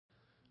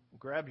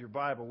Grab your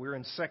Bible. We're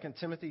in 2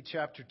 Timothy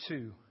chapter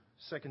 2.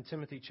 2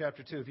 Timothy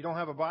chapter 2. If you don't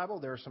have a Bible,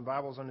 there are some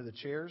Bibles under the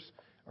chairs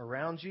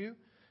around you.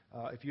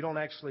 If you don't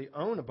actually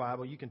own a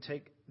Bible, you can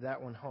take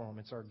that one home.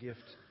 It's our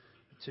gift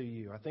to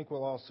you. I think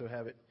we'll also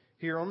have it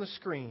here on the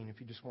screen if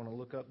you just want to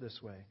look up this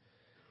way.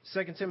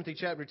 2 Timothy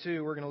chapter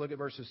 2, we're going to look at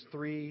verses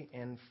 3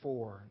 and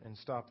 4 and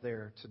stop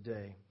there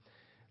today.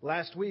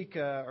 Last week,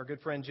 our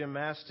good friend Jim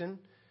Maston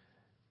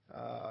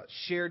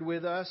shared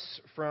with us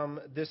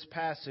from this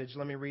passage.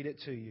 Let me read it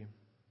to you.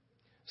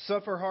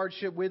 Suffer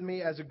hardship with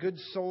me as a good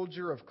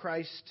soldier of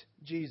Christ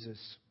Jesus.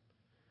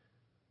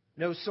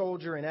 No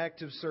soldier in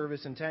active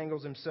service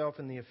entangles himself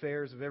in the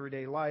affairs of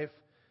everyday life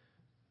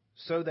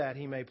so that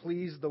he may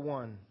please the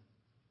one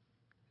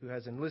who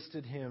has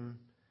enlisted him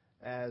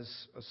as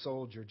a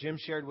soldier. Jim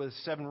shared with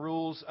us 7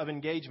 rules of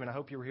engagement. I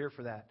hope you were here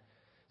for that.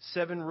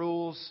 7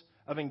 rules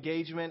of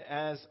engagement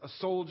as a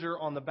soldier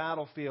on the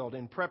battlefield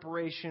in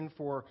preparation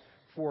for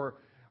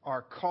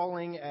our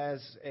calling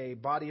as a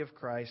body of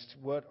Christ.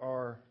 What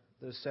are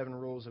those 7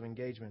 rules of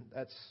engagement?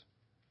 That's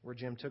where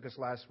Jim took us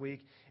last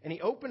week. And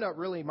he opened up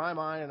really my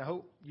mind, and I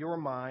hope your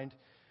mind,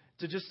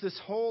 to just this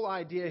whole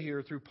idea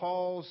here through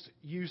Paul's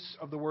use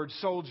of the word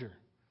soldier.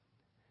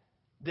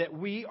 That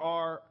we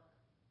are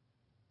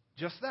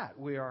just that.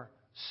 We are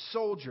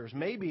soldiers.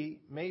 Maybe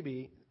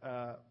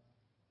you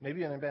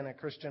haven't been a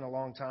Christian a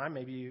long time.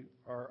 Maybe you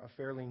are a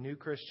fairly new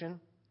Christian.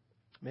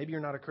 Maybe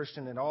you're not a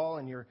Christian at all,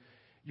 and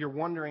you're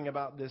wondering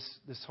about this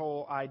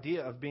whole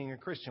idea of being a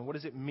Christian. What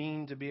does it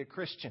mean to be a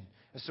Christian?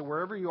 And so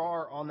wherever you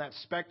are on that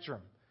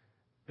spectrum,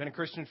 been a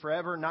Christian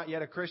forever, not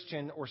yet a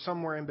Christian, or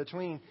somewhere in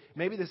between,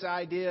 maybe this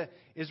idea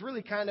is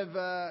really kind of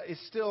is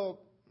still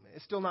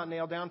not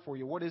nailed down for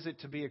you. What is it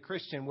to be a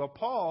Christian? Well,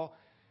 Paul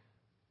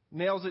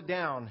nails it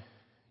down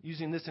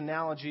using this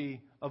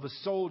analogy of a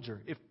soldier.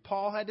 If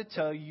Paul had to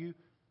tell you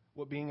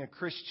what being a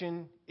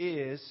Christian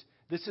is,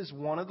 this is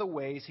one of the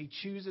ways he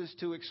chooses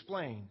to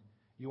explain.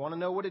 You want to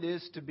know what it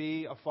is to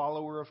be a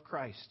follower of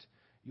Christ.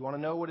 You want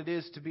to know what it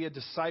is to be a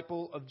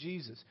disciple of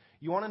Jesus.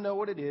 You want to know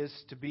what it is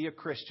to be a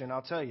Christian.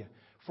 I'll tell you.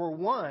 For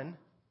one,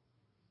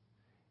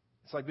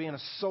 it's like being a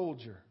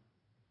soldier.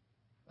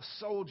 A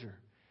soldier.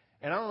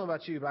 And I don't know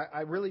about you, but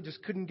I really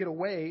just couldn't get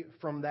away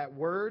from that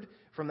word,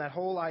 from that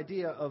whole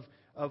idea of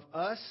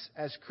us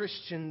as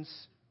Christians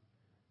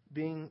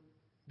being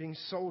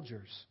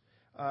soldiers.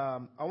 I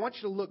want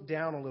you to look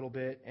down a little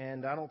bit,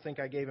 and I don't think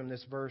I gave him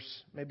this verse.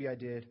 Maybe I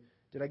did.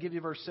 Did I give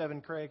you verse 7,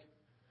 Craig?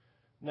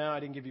 No, I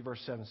didn't give you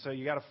verse 7. So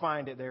you got to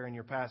find it there in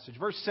your passage.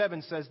 Verse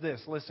 7 says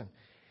this. Listen.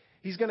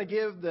 He's going to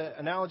give the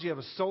analogy of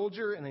a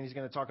soldier, and then he's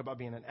going to talk about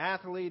being an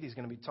athlete. He's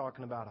going to be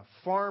talking about a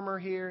farmer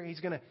here. He's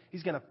going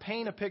to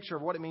paint a picture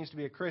of what it means to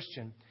be a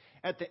Christian.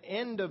 At the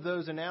end of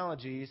those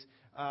analogies,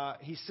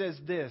 he says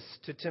this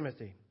to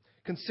Timothy.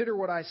 Consider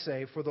what I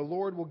say, for the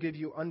Lord will give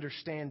you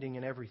understanding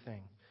in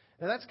everything.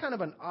 Now that's kind of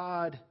an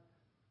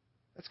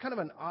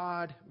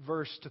odd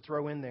verse to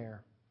throw in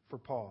there for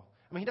Paul.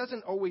 I mean, he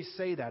doesn't always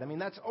say that. I mean,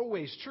 that's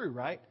always true,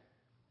 right?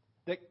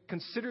 That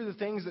consider the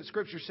things that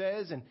Scripture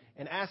says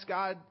and ask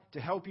God to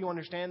help you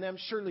understand them.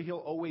 Surely He'll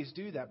always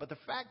do that. But the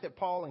fact that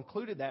Paul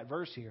included that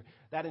verse here,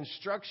 that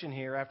instruction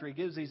here after he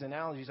gives these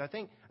analogies, I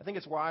think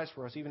it's wise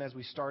for us, even as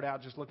we start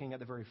out just looking at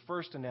the very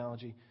first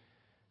analogy,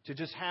 to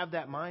just have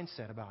that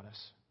mindset about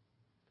us.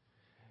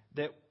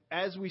 That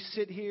as we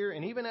sit here,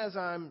 and even as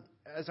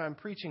I'm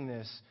preaching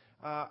this,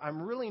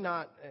 I'm really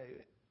not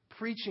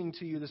preaching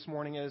to you this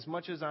morning as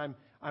much as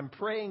I'm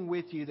praying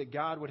with you that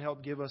God would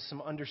help give us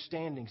some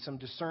understanding, some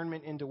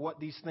discernment into what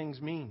these things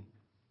mean.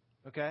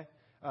 Okay?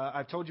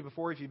 I've told you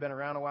before, if you've been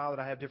around a while, that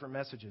I have different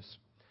messages.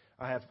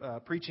 I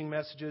have preaching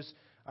messages.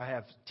 I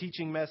have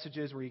teaching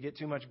messages where you get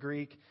too much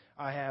Greek.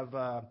 I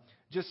have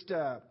just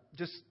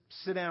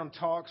sit down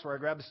talks where I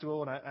grab a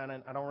stool and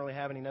I don't really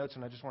have any notes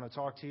and I just want to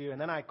talk to you. And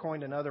then I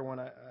coined another one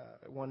at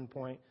one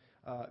point.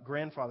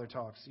 Grandfather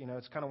talks. You know,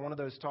 it's kind of one of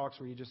those talks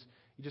where you just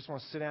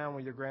want to sit down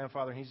with your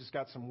grandfather and he's just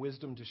got some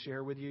wisdom to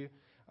share with you.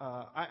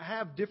 I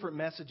have different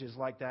messages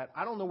like that.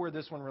 I don't know where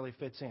this one really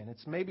fits in.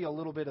 It's maybe a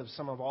little bit of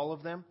some of all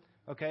of them.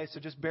 Okay, so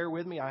just bear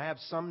with me. I have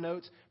some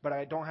notes, but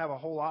I don't have a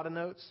whole lot of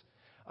notes.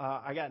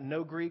 I got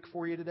no Greek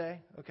for you today.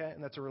 Okay,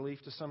 and that's a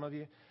relief to some of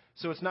you.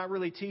 So it's not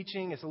really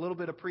teaching. It's a little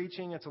bit of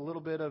preaching. It's a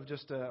little bit of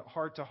just a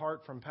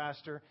heart-to-heart from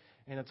pastor.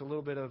 And it's a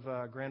little bit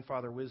of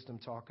grandfather wisdom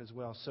talk as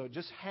well. So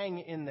just hang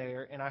in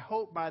there. And I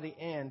hope by the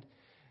end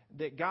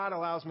that God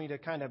allows me to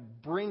kind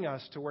of bring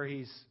us to where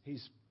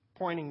He's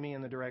pointing me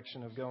in the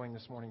direction of going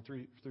this morning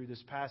through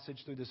this passage,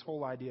 through this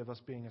whole idea of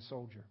us being a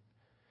soldier.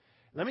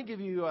 Let me give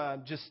you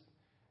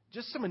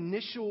just some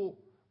initial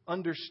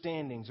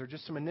understandings or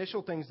just some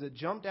initial things that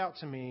jumped out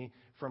to me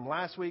from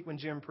last week when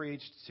Jim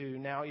preached to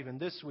now even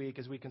this week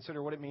as we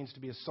consider what it means to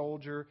be a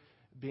soldier,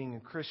 being a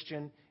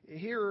Christian.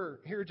 Here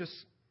are just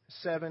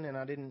 7, and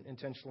I didn't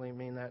intentionally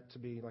mean that to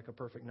be like a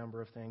perfect number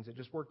of things. It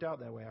just worked out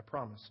that way, I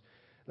promise.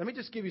 Let me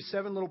just give you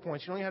 7 little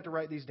points. You don't even have to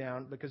write these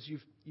down because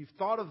you've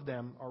thought of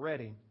them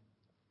already.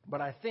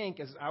 But I think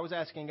as I was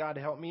asking God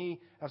to help me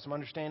have some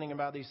understanding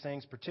about these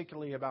things,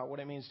 particularly about what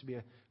it means to be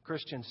a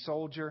Christian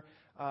soldier,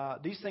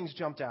 these things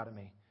jumped out at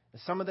me.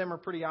 Some of them are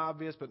pretty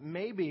obvious, but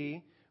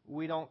maybe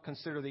we don't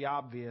consider the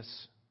obvious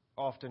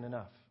often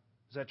enough.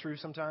 Is that true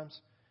sometimes?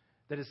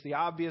 That it's the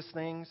obvious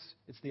things,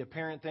 it's the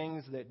apparent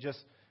things that just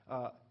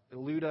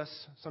elude us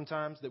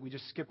sometimes, that we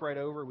just skip right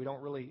over. We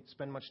don't really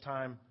spend much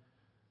time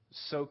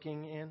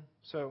soaking in.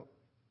 So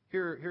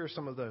here are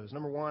some of those.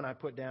 Number one, I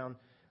put down,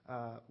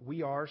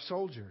 we are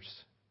soldiers.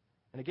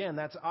 And again,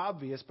 that's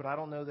obvious, but I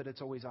don't know that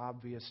it's always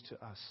obvious to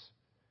us.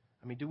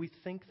 I mean, do we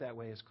think that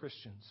way as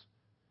Christians?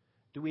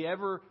 Do we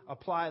ever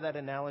apply that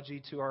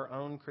analogy to our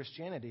own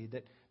Christianity,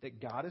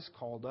 that God has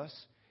called us?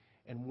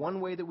 And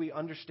one way that we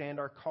understand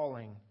our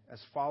calling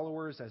as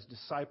followers, as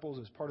disciples,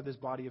 as part of this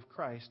body of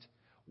Christ,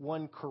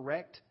 one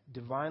correct,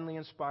 divinely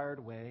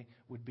inspired way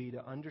would be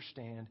to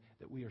understand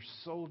that we are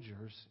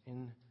soldiers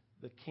in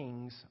the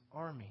King's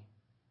army.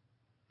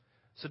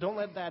 So don't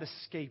let that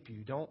escape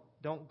you.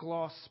 Don't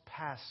gloss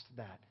past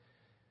that.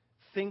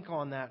 Think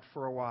on that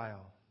for a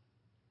while.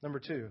 Number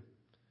two,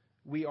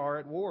 we are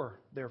at war,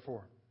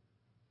 therefore.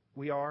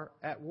 We are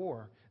at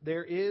war.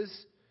 There is,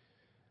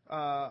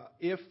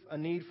 if a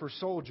need for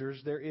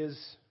soldiers, there is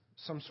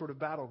some sort of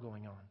battle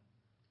going on.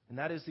 And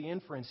that is the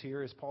inference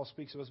here as Paul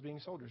speaks of us being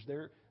soldiers.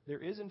 There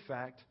is, in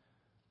fact,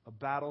 a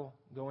battle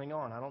going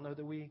on. I don't know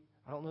that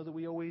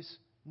we always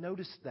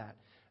notice that.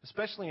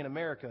 Especially in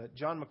America.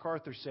 John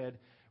MacArthur said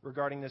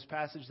regarding this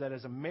passage that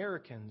as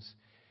Americans,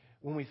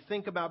 when we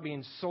think about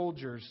being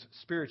soldiers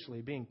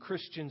spiritually, being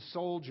Christian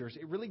soldiers,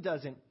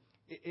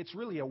 it's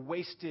really a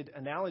wasted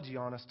analogy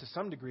on us to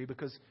some degree,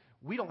 because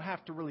we don't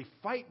have to really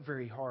fight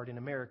very hard in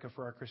America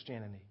for our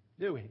Christianity,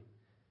 do we?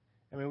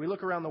 I mean, we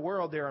look around the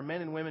world, there are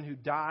men and women who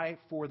die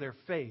for their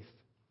faith,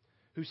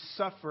 who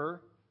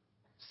suffer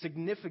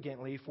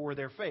significantly for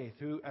their faith,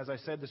 who, as I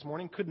said this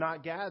morning, could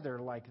not gather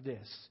like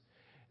this.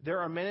 There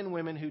are men and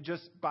women who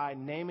just by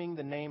naming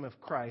the name of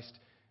Christ,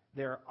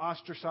 they're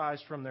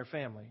ostracized from their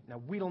family.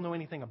 Now, we don't know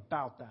anything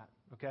about that,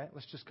 okay?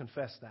 Let's just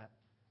confess that.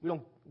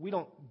 We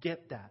don't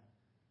get that.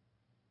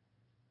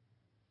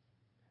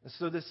 And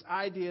so this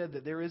idea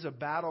that there is a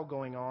battle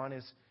going on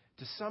is,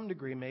 to some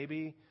degree,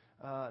 maybe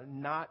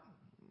not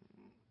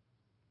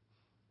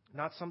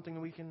something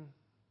that we can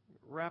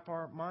wrap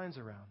our minds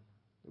around,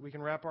 that we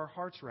can wrap our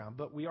hearts around.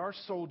 But we are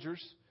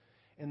soldiers,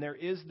 and there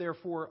is,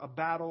 therefore, a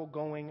battle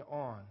going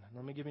on.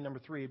 Let me give you number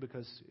 3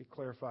 because it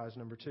clarifies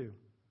number 2.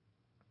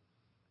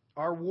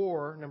 Our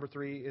war, number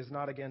 3, is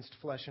not against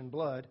flesh and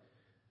blood.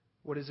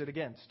 What is it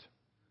against?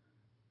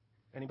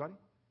 Anybody?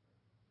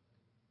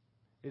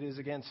 It is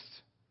against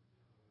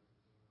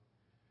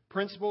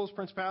principles,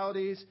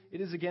 principalities. It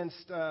is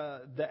against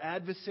the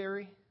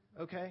adversary.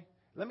 Okay?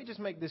 Let me just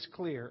make this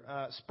clear.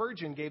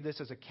 Spurgeon gave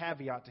this as a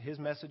caveat to his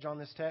message on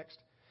this text.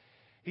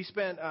 He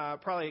spent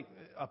probably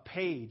a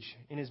page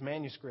in his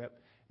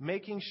manuscript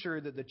making sure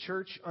that the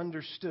church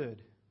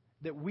understood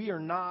that we are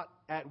not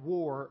at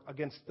war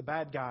against the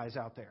bad guys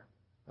out there.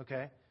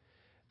 Okay?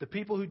 The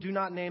people who do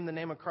not name the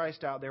name of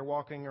Christ out there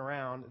walking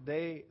around,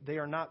 they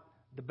are not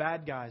the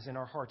bad guys in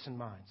our hearts and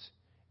minds.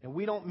 And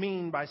we don't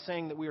mean by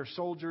saying that we are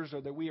soldiers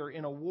or that we are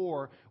in a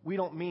war, we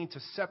don't mean to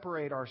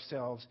separate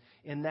ourselves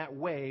in that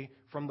way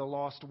from the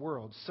lost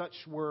world. Such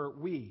were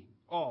we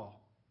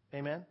all.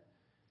 Amen?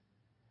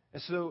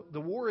 And so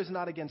the war is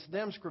not against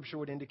them. Scripture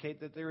would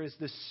indicate that there is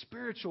this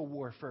spiritual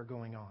warfare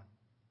going on.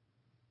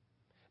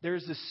 There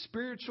is this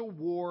spiritual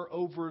war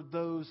over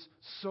those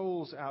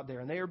souls out there.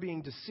 And they are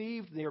being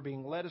deceived. They are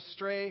being led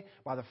astray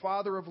by the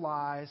father of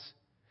lies.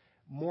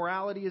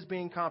 Morality is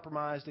being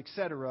compromised,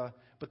 etc.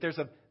 But there's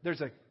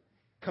a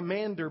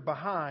commander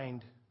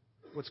behind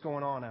what's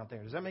going on out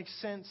there. Does that make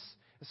sense?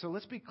 And so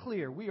let's be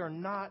clear. We are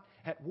not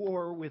at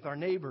war with our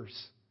neighbors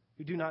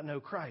who do not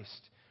know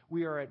Christ.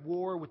 We are at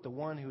war with the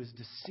one who is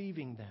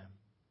deceiving them.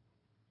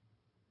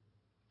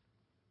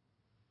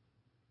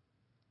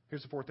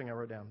 Here's the 4th thing I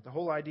wrote down. The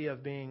whole idea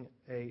of being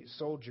a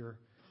soldier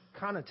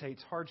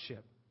connotates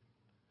hardship.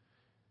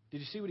 Did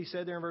you see what he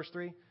said there in verse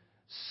 3?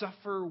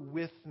 Suffer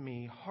with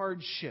me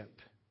hardship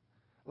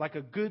like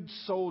a good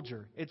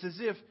soldier. It's as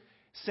if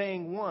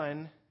saying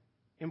one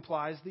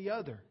implies the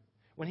other.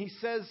 When he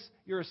says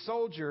you're a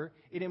soldier,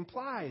 it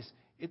implies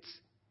it's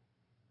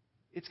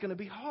going to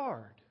be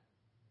hard.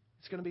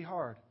 It's going to be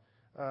hard.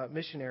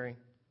 Missionary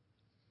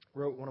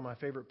wrote one of my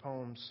favorite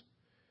poems.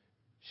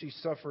 She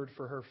suffered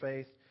for her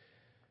faith.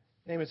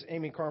 Her name is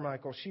Amy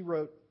Carmichael. She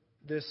wrote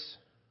this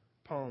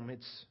poem.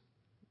 It's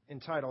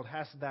entitled,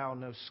 Hast Thou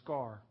No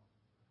Scar?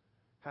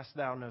 Hast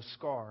thou no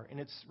scar? And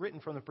it's written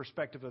from the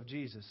perspective of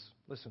Jesus.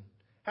 Listen.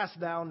 Hast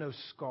thou no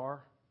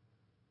scar?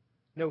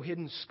 No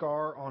hidden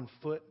scar on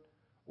foot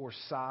or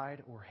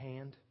side or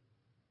hand?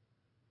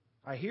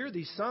 I hear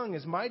thee sung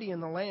as mighty in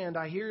the land.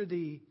 I hear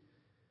thee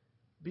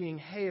being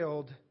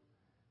hailed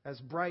as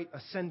bright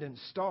ascendant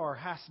star.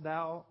 Hast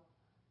thou,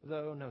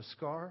 though, no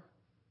scar?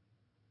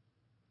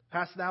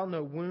 Hast thou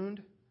no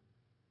wound?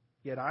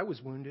 Yet I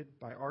was wounded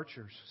by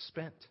archers,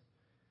 spent.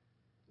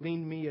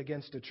 Leaned me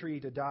against a tree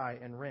to die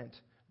and rent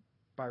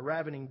By a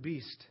ravening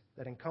beast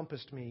that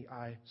encompassed me,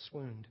 I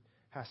swooned.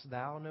 Hast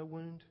thou no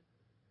wound?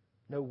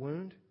 No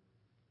wound?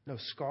 No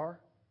scar?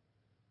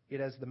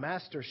 Yet as the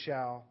master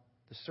shall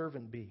the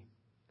servant be,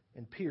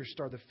 and pierced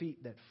are the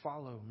feet that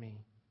follow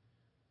me.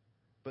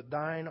 But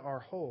thine are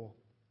whole.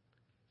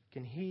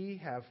 Can he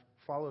have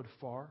followed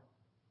far,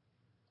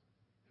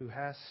 who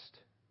hast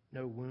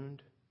no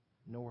wound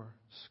nor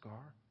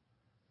scar?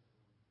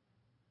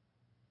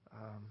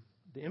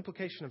 The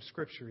implication of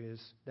Scripture is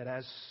that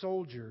as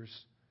soldiers,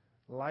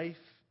 life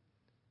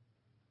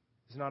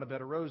is not a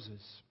bed of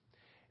roses.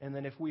 And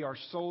then if we are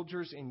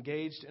soldiers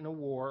engaged in a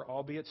war,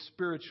 albeit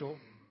spiritual,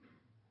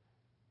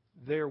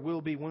 there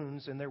will be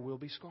wounds and there will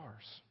be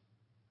scars.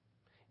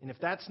 And if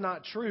that's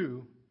not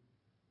true,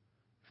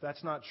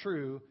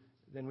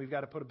 then we've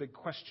got to put a big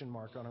question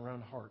mark on our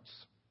own hearts.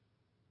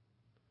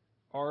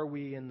 Are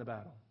we in the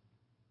battle?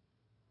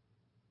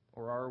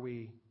 Or are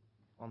we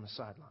on the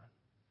sideline?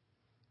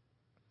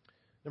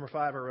 Number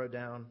 5 I wrote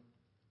down,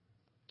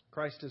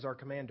 Christ is our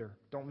commander.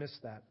 Don't miss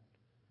that.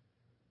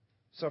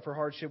 Suffer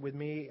hardship with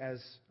me as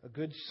a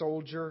good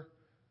soldier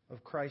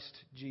of Christ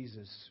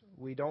Jesus.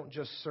 We don't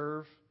just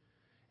serve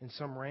in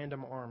some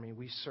random army.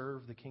 We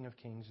serve the King of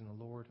Kings and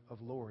the Lord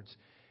of Lords.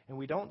 And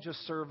we don't just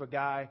serve a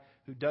guy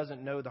who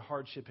doesn't know the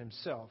hardship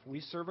himself.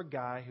 We serve a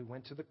guy who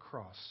went to the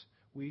cross.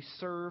 We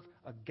serve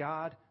a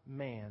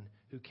God-man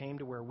who came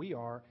to where we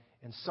are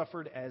and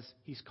suffered as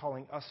He's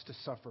calling us to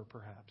suffer,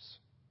 perhaps.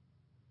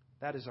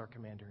 That is our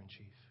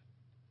commander-in-chief.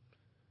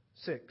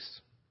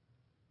 6,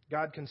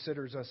 God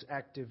considers us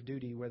active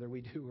duty whether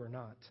we do or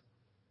not.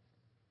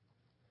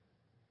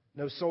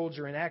 No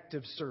soldier in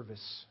active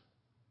service,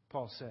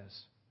 Paul says.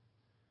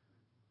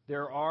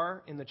 There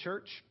are in the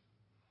church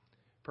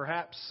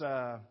perhaps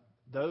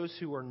those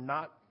who are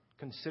not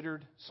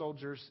considered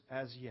soldiers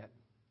as yet.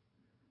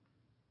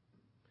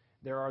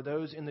 There are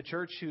those in the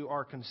church who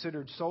are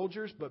considered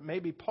soldiers, but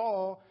maybe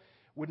Paul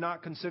would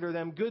not consider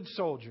them good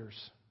soldiers.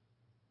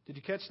 Did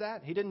you catch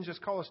that? He didn't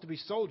just call us to be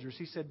soldiers.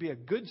 He said, be a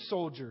good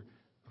soldier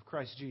of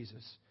Christ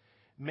Jesus.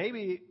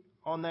 Maybe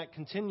on that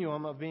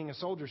continuum of being a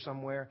soldier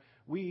somewhere,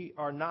 we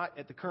are not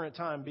at the current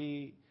time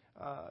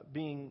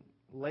being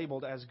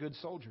labeled as good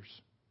soldiers.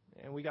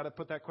 And we got to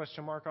put that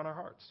question mark on our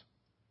hearts.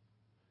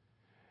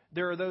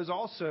 There are those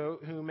also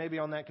who maybe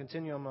on that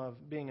continuum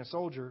of being a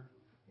soldier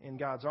in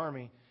God's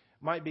army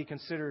might be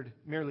considered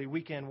merely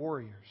weekend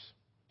warriors.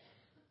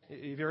 Have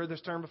you heard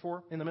this term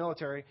before? In the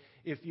military,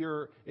 if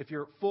you're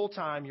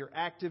full-time, you're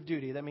active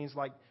duty, that means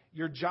like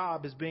your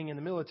job is being in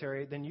the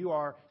military, then you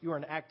are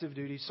an active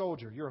duty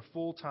soldier. You're a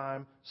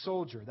full-time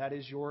soldier. That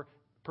is your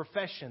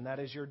profession. That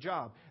is your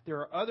job. There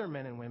are other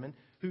men and women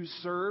who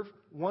serve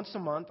once a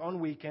month on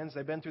weekends.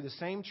 They've been through the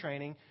same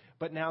training,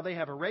 but now they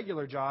have a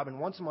regular job, and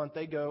once a month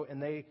they go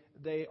and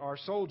they are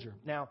soldier.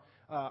 Now,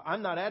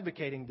 I'm not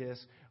advocating this,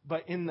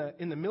 but in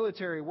the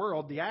military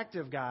world, the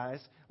active guys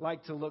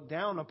like to look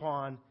down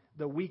upon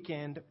the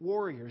weekend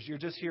warriors. You're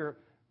just here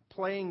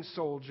playing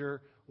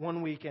soldier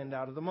one weekend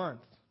out of the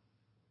month.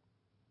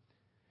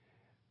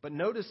 But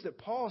notice that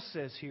Paul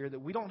says here that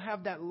we don't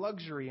have that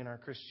luxury in our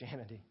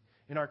Christianity.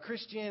 In our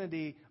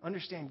Christianity,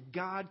 understand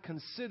God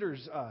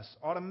considers us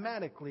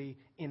automatically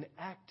in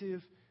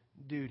active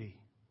duty.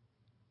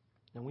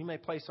 And we may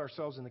place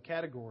ourselves in the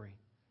category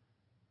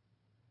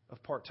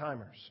of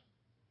part-timers.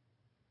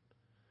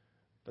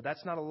 But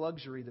that's not a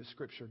luxury that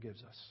Scripture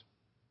gives us.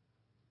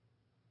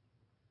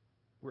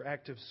 We're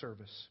active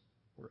service.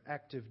 We're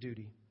active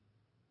duty,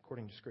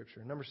 according to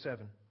Scripture. Number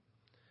 7.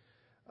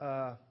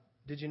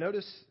 Did you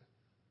notice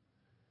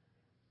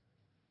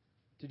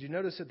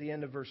at the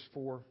end of verse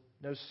 4,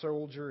 no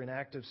soldier in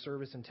active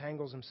service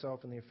entangles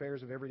himself in the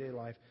affairs of everyday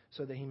life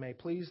so that he may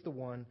please the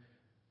one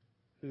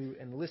who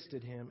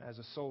enlisted him as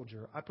a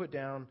soldier. I put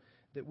down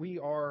that we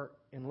are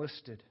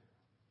enlisted.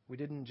 We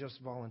didn't just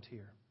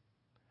volunteer.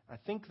 I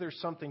think there's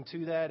something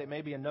to that. It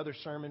may be another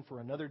sermon for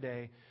another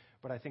day,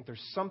 but I think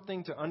there's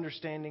something to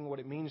understanding what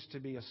it means to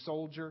be a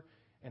soldier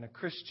and a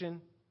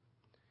Christian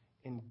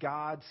in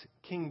God's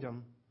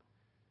kingdom.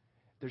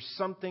 There's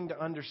something to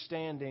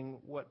understanding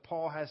what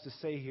Paul has to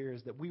say here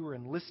is that we were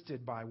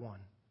enlisted by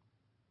one.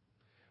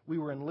 We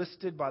were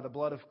enlisted by the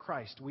blood of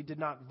Christ. We did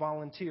not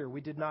volunteer.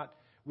 We did not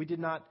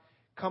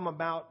come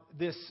about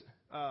this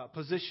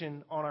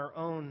position on our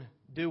own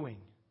doing.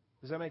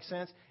 Does that make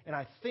sense? And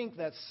I think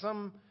that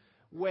some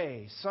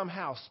way,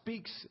 somehow,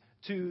 speaks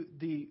to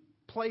the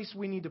place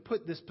we need to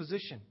put this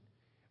position.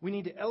 We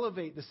need to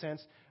elevate the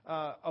sense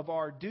of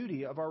our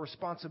duty, of our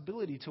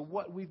responsibility to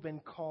what we've been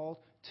called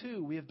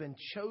to. We have been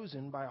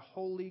chosen by a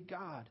holy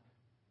God.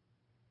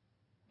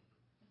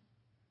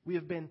 We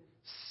have been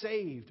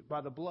saved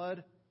by the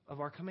blood of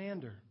our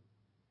commander.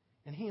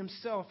 And He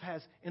Himself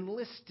has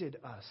enlisted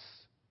us.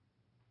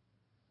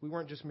 We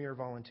weren't just mere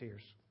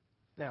volunteers.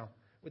 Now,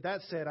 with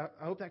that said, I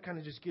hope that kind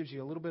of just gives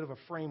you a little bit of a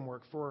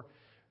framework for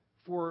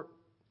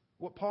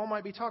what Paul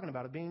might be talking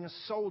about, of being a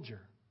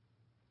soldier.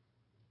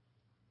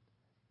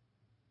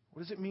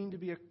 What does it mean to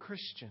be a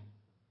Christian?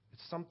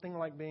 It's something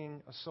like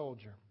being a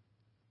soldier.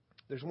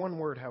 There's one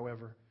word,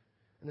 however,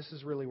 And this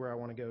is really where I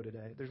want to go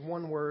today. There's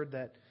one word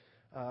that,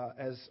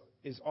 as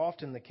is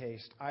often the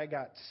case, I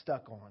got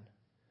stuck on.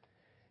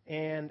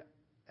 And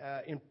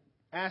in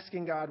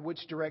asking God which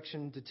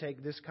direction to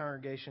take this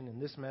congregation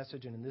and this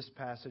message and in this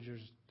passage,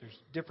 there's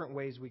different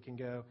ways we can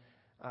go.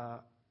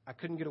 I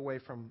couldn't get away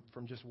from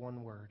just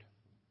one word.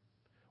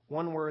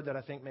 One word that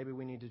I think maybe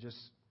we need to just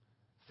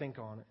think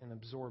on and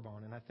absorb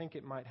on. And I think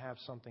it might have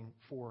something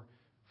for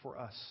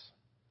us.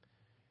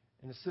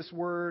 And it's this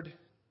word,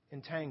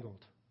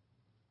 entangled.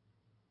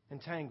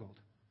 Entangled.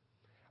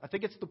 I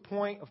think it's the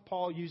point of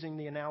Paul using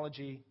the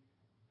analogy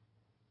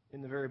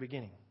in the very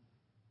beginning.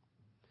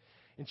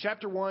 In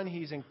chapter 1,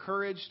 he's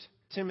encouraged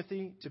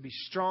Timothy to be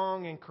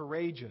strong and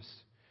courageous.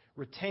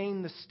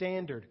 Retain the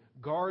standard.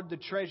 Guard the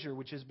treasure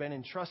which has been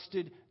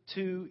entrusted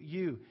to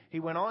you. He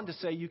went on to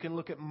say, you can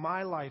look at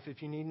my life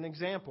if you need an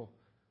example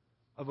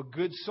of a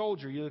good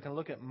soldier. You can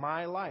look at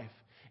my life.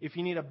 If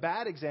you need a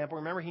bad example,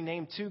 remember he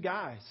named 2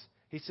 guys.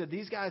 He said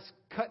these guys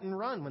cut and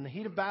run. When the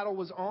heat of battle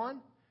was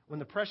on, when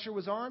the pressure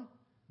was on,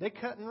 they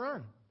cut and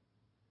run.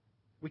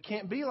 We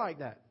can't be like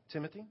that,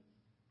 Timothy.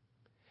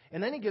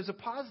 And then he gives a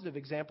positive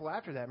example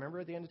after that. Remember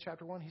at the end of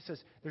chapter 1? He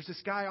says, there's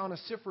this guy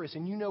Onesiphorus,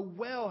 and you know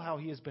well how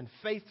he has been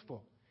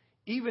faithful,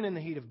 even in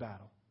the heat of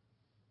battle.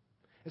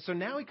 And so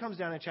now he comes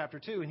down in chapter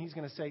 2, and he's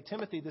going to say,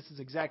 Timothy, this is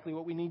exactly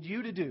what we need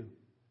you to do.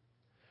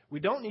 We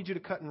don't need you to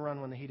cut and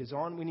run when the heat is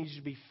on. We need you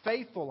to be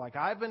faithful like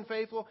I've been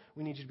faithful.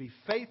 We need you to be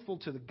faithful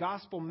to the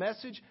gospel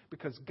message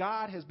because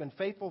God has been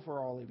faithful for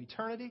all of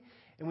eternity.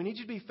 And we need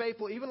you to be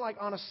faithful even like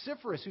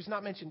Onesiphorus, who's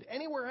not mentioned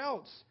anywhere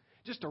else.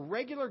 Just a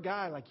regular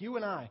guy like you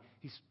and I.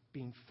 He's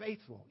being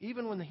faithful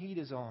even when the heat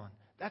is on.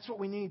 That's what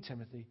we need,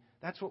 Timothy.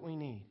 That's what we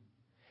need.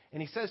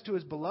 And he says to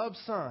his beloved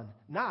son,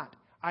 not,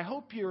 I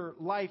hope your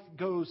life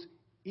goes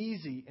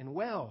easy and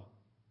well.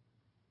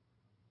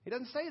 He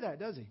doesn't say that,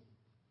 does he?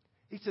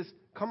 He says,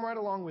 come right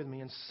along with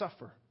me and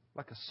suffer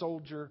like a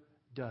soldier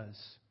does.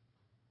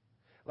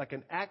 Like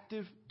an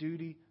active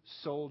duty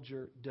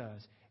soldier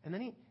does. And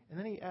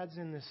then he adds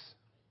in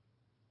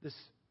this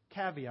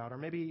caveat, or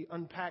maybe he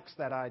unpacks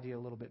that idea a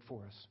little bit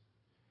for us.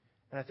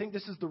 And I think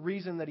this is the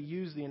reason that he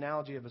used the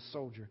analogy of a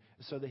soldier,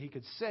 so that he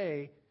could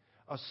say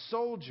a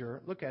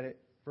soldier, look at it,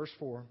 verse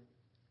 4,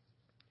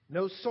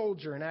 no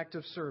soldier in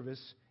active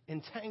service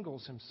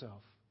entangles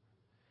himself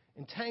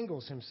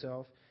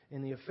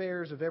in the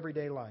affairs of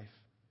everyday life,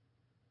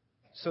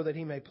 so that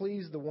he may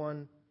please the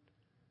one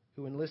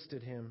who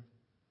enlisted him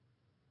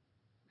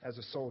as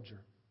a soldier.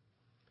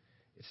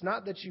 It's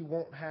not that you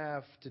won't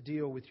have to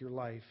deal with your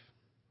life,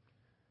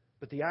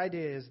 but the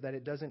idea is that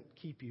it doesn't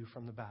keep you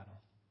from the battle.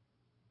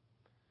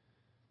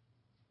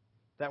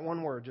 That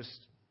one word just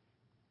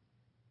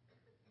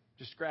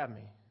grabbed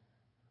me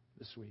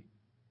this week.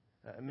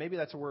 Maybe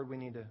that's a word we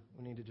need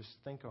to just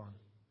think on.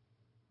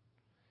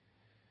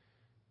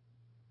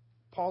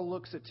 Paul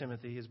looks at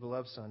Timothy, his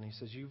beloved son. He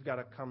says, you've got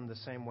to come the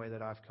same way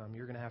that I've come.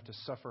 You're going to have to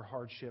suffer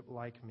hardship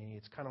like me.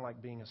 It's kind of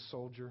like being a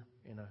soldier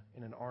in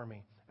an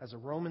army. As a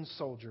Roman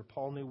soldier,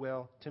 Paul knew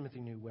well, Timothy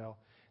knew well,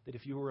 that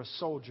if you were a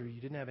soldier, you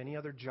didn't have any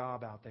other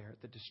job out there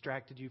that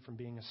distracted you from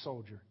being a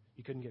soldier.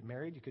 You couldn't get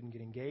married. You couldn't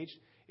get engaged.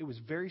 It was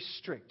very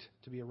strict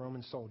to be a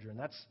Roman soldier. And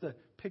that's the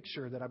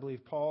picture that I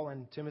believe Paul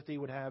and Timothy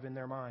would have in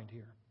their mind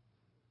here.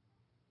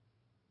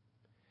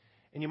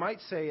 And you might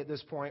say at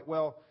this point,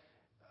 well,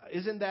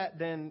 isn't that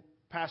then,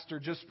 Pastor,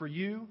 just for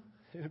you?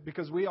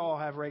 Because we all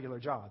have regular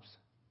jobs,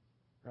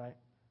 right?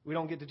 We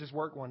don't get to just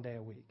work one day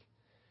a week.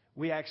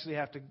 We actually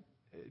have to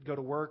go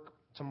to work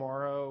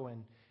tomorrow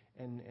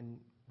and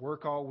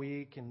work all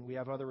week, and we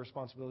have other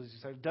responsibilities.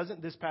 So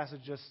doesn't this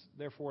passage just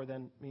therefore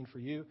then mean for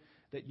you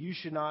that you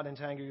should not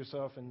entangle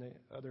yourself in the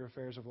other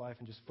affairs of life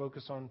and just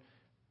focus on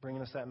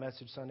bringing us that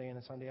message Sunday in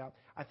and Sunday out?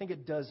 I think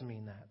it does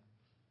mean that.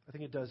 I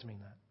think it does mean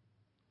that.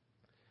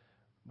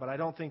 But I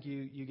don't think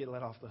you get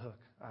let off the hook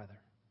either.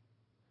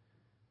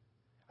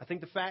 I think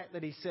the fact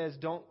that he says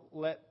don't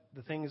let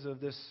the things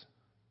of this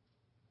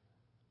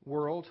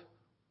world,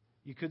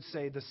 you could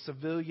say the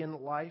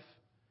civilian life,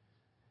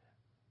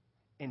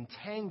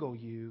 entangle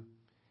you.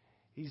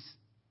 He's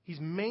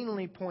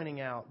mainly pointing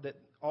out that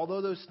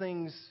although those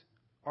things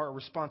are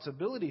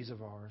responsibilities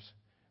of ours,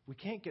 we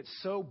can't get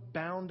so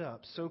bound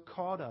up, so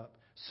caught up,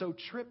 so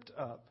tripped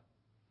up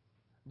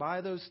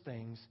by those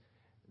things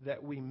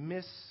that we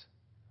miss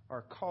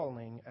our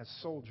calling as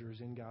soldiers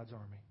in God's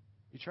army.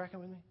 You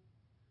tracking with me?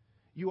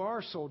 You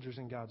are soldiers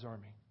in God's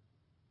army.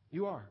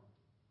 You are.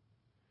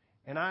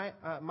 And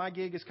my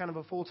gig is kind of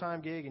a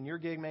full-time gig, and your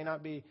gig may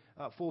not be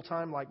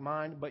full-time like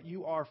mine, but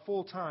you are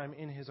full-time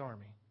in His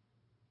army.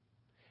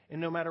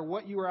 And no matter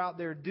what you are out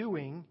there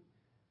doing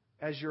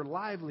as your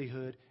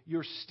livelihood,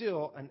 you're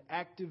still an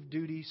active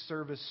duty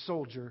service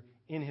soldier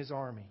in His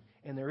army.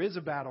 And there is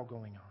a battle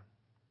going on.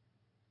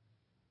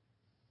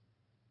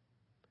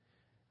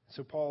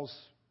 So Paul's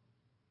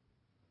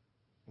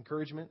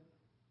encouragement,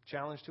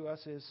 challenge to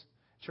us is,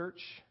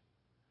 church,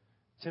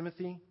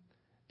 Timothy,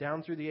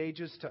 down through the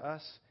ages to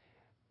us,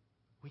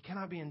 we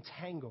cannot be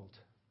entangled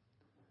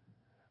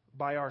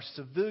by our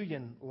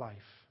civilian life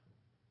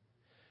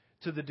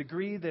to the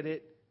degree that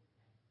it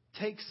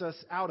takes us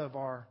out of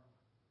our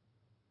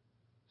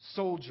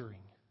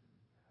soldiering.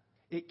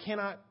 It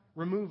cannot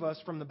remove us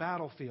from the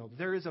battlefield.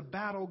 There is a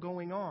battle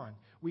going on.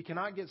 We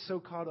cannot get so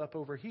caught up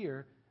over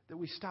here that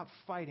we stop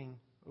fighting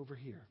over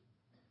here.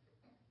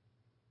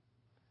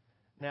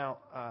 Now,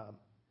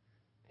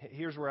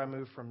 here's where I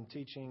move from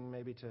teaching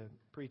maybe to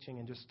preaching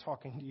and just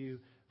talking to you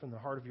from the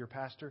heart of your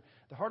pastor.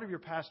 The heart of your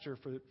pastor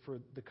for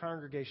the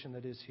congregation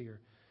that is here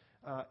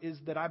is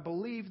that I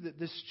believe that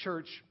this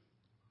church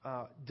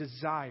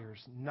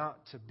desires not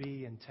to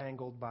be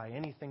entangled by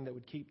anything that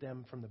would keep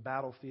them from the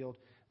battlefield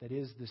that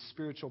is the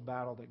spiritual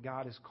battle that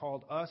God has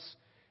called us,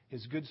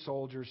 His good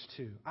soldiers,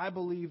 to. I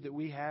believe that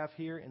we have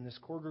here in this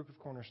core group of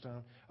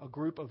Cornerstone a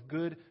group of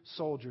good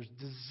soldiers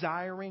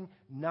desiring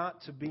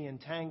not to be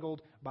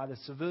entangled by the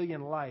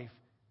civilian life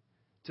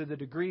to the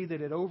degree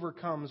that it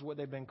overcomes what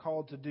they've been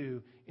called to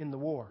do in the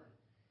war,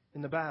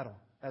 in the battle,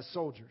 as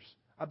soldiers.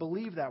 I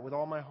believe that with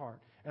all my heart.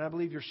 And I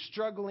believe you're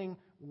struggling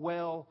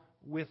well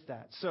with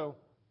that. So,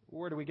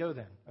 where do we go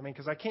then? I mean,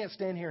 because I can't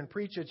stand here and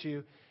preach at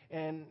you,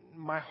 and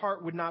my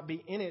heart would not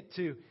be in it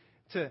to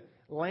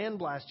land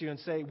blast you and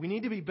say, we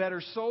need to be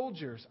better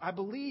soldiers. I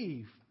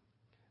believe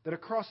that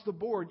across the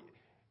board,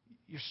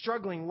 you're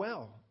struggling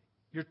well.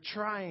 You're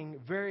trying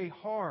very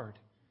hard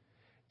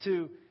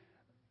to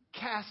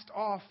cast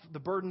off the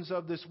burdens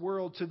of this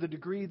world to the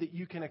degree that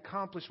you can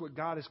accomplish what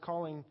God is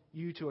calling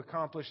you to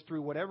accomplish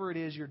through whatever it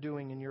is you're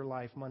doing in your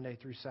life Monday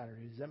through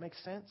Saturday. Does that make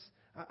sense?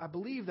 I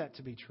believe that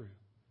to be true.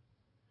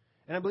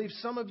 And I believe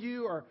some of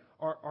you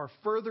are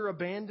further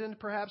abandoned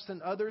perhaps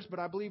than others, but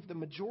I believe the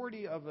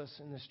majority of us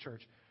in this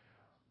church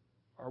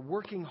are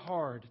working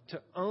hard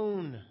to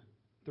own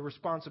the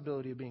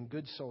responsibility of being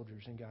good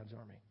soldiers in God's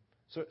army.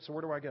 So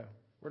where do I go?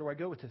 Where do I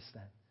go with this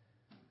then?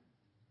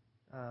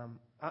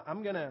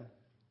 I'm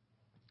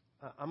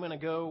gonna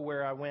go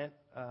where I went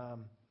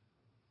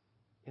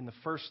in the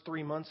first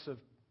 3 months of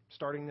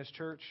starting this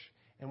church,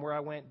 and where I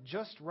went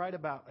just right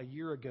about a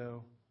year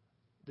ago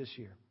this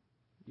year.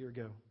 A year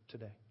ago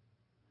today.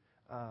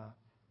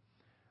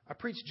 I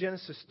preached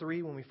Genesis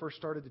 3 when we first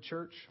started the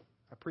church.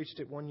 I preached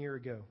it 1 year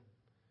ago.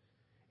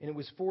 And it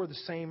was for the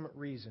same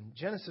reason.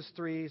 Genesis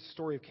 3 is the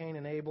story of Cain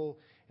and Abel,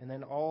 and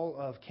then all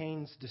of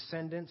Cain's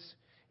descendants.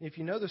 And if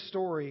you know the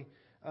story,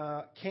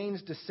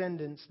 Cain's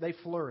descendants, they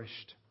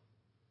flourished.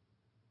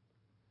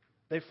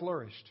 They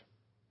flourished.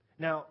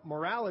 Now,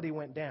 morality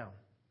went down,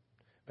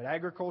 but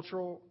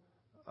agricultural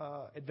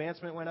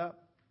advancement went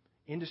up,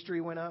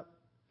 industry went up,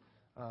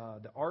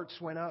 the arts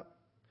went up.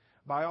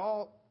 By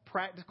all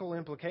practical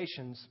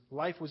implications,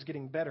 life was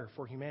getting better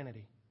for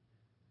humanity.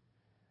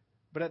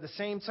 But at the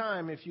same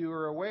time, if you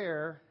were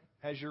aware,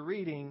 as you're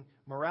reading,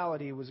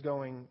 morality was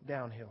going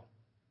downhill.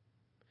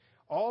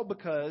 All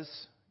because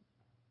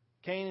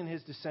Cain and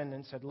his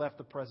descendants had left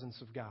the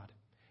presence of God,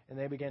 and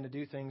they began to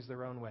do things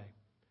their own way.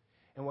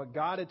 And what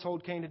God had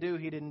told Cain to do,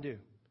 he didn't do.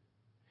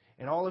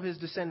 And all of his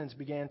descendants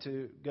began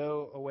to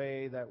go a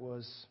way that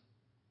was,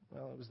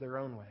 well, it was their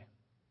own way.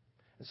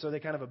 And so they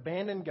kind of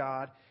abandoned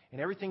God,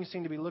 and everything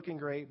seemed to be looking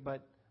great,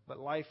 but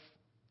life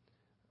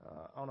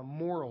on a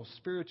moral,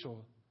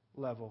 spiritual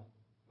level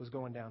was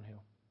going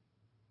downhill.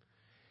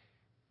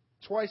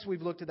 Twice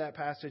we've looked at that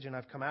passage, and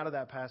I've come out of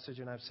that passage,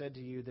 and I've said to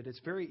you that it's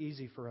very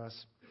easy for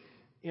us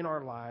in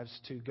our lives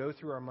to go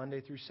through our Monday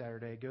through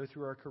Saturday, go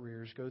through our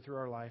careers, go through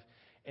our life,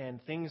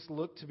 and things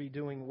look to be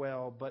doing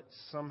well, but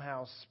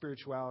somehow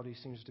spirituality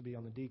seems to be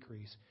on the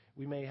decrease.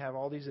 We may have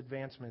all these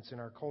advancements in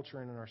our culture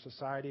and in our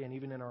society and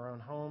even in our own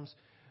homes,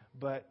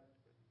 but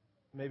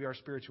maybe our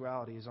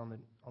spirituality is on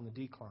the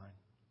decline.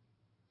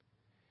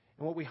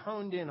 And what we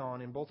honed in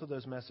on in both of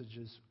those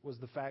messages was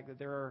the fact that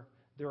there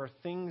are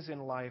things in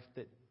life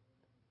that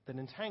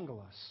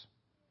entangle us.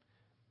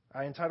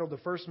 I entitled the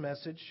first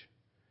message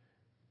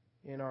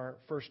in our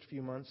first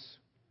few months,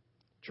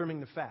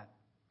 Trimming the Fat.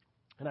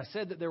 And I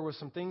said that there were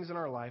some things in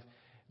our life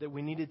that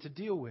we needed to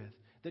deal with,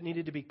 that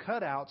needed to be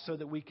cut out so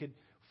that we could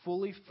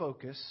fully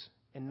focus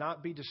and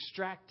not be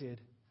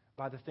distracted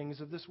by the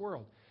things of this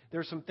world. There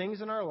are some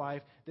things in our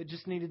life that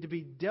just needed to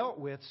be dealt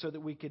with so that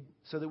we could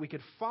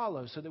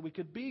follow, so that we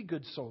could be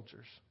good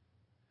soldiers.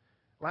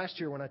 Last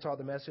year when I taught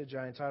the message,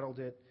 I entitled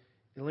it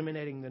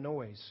Eliminating the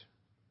Noise.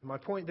 And my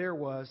point there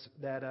was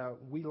that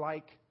we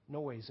like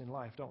noise in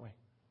life, don't we?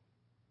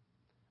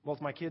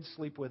 Both my kids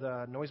sleep with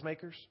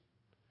noisemakers.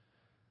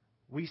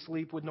 We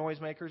sleep with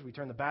noisemakers. We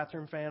turn the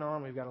bathroom fan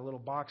on. We've got a little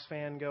box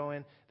fan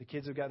going. The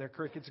kids have got their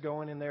crickets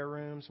going in their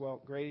rooms.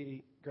 Well,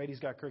 Grady's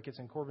got crickets,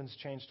 and Corbin's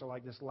changed to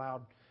like this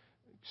loud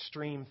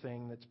stream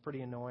thing that's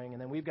pretty annoying.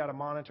 And then we've got a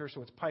monitor,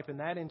 so it's piping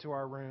that into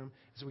our room.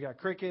 So we got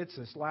crickets,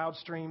 this loud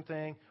stream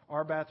thing,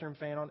 our bathroom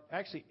fan on.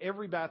 Actually,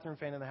 every bathroom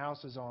fan in the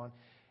house is on.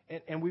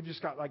 And we've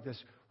just got like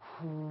this.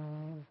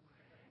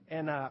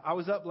 And I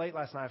was up late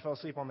last night. I fell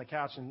asleep on the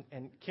couch.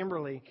 And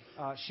Kimberly,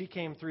 she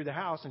came through the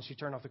house and she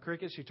turned off the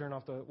crickets. She turned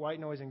off the white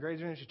noise in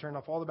Grady's room. She turned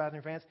off all the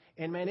bathroom fans.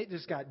 And man, it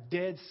just got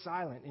dead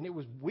silent. And it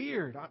was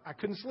weird. I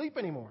couldn't sleep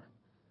anymore.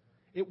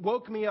 It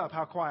woke me up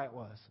how quiet it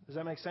was. Does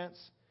that make sense?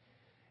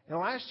 And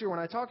last year when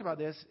I talked about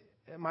this,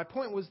 my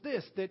point was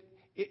this, that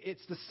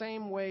it's the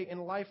same way in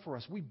life for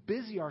us. We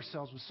busy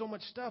ourselves with so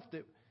much stuff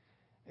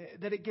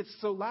that it gets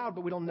so loud,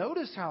 but we don't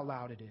notice how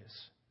loud it is.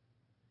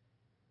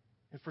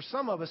 And for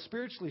some of us,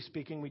 spiritually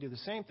speaking, we do the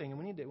same thing, and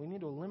we need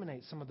to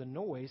eliminate some of the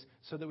noise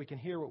so that we can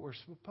hear what we're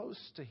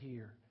supposed to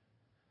hear.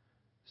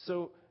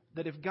 So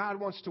that if God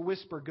wants to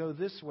whisper, go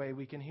this way,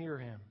 we can hear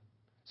Him.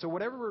 So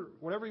whatever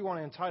you want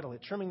to entitle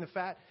it, trimming the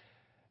fat,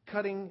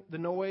 cutting the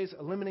noise,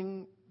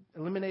 eliminating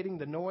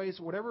the noise,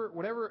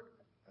 whatever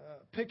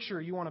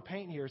picture you want to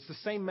paint here, it's the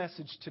same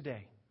message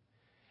today.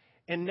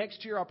 And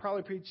next year I'll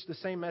probably preach the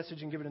same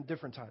message and give it a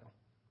different title.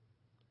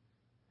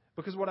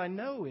 Because what I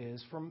know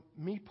is, from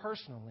me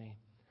personally,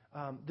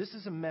 this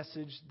is a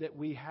message that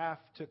we have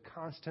to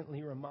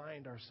constantly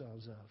remind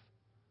ourselves of.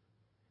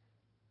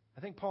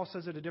 I think Paul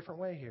says it a different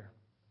way here.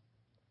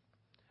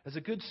 As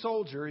a good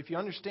soldier, if you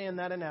understand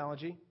that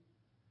analogy,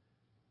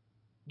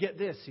 get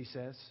this, he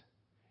says,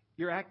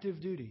 your active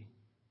duty.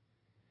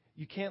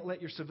 You can't let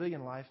your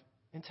civilian life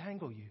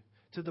entangle you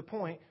to the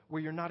point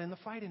where you're not in the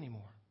fight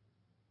anymore.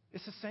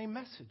 It's the same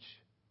message.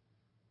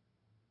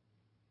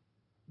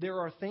 There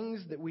are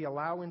things that we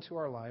allow into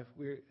our life.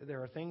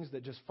 There are things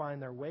that just find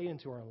their way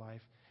into our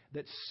life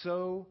that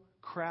so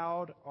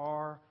crowd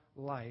our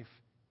life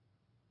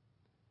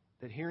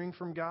that hearing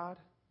from God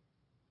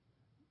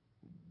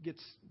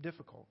gets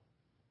difficult.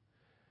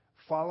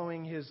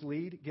 Following His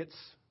lead gets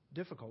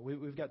difficult.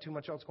 We've got too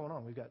much else going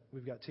on.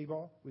 We've got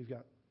T-ball. We've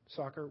got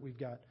soccer. We've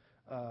got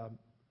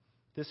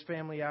this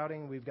family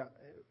outing. We've got,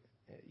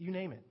 you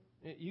name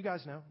it. You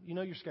guys know. You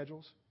know your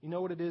schedules. You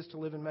know what it is to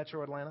live in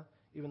Metro Atlanta,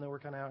 even though we're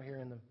kind of out here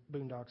in the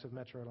boondocks of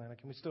Metro Atlanta.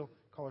 Can we still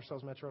call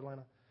ourselves Metro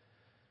Atlanta?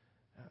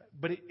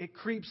 But it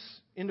creeps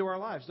into our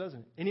lives, doesn't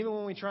it? And even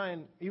when we try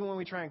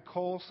and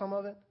cull some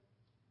of it,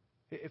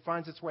 it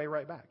finds its way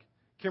right back.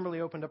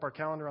 Kimberly opened up our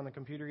calendar on the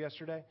computer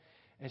yesterday,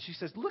 and she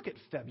says, look at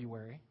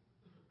February.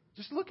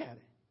 Just look at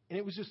it. And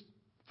it was just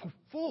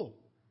full.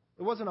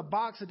 It wasn't a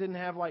box that didn't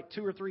have like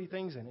 2 or 3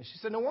 things in it. She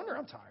said, no wonder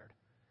I'm tired.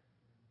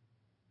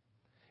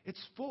 It's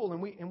full,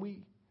 and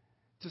we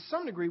to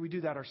some degree, we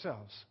do that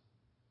ourselves.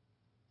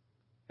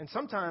 And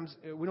sometimes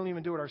we don't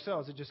even do it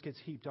ourselves. It just gets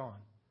heaped on.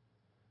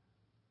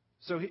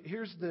 So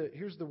here's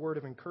the word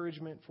of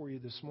encouragement for you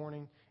this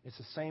morning. It's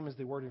the same as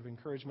the word of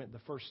encouragement the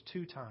first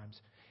 2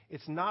 times.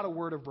 It's not a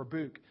word of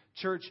rebuke.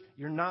 Church,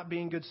 you're not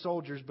being good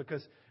soldiers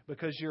because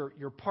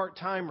you're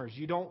part-timers.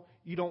 You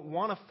don't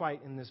want to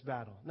fight in this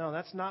battle. No,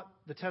 that's not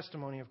the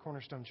testimony of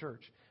Cornerstone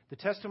Church. The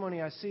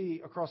testimony I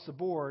see across the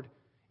board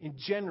in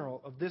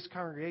general of this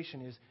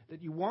congregation is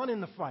that you want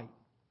in the fight.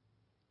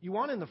 You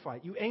want in the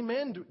fight. You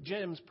amened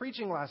Jim's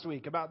preaching last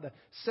week about the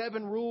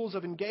 7 rules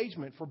of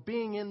engagement for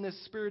being in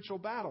this spiritual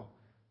battle.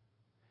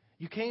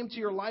 You came to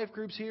your life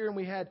groups here, and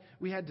we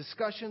had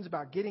discussions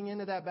about getting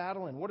into that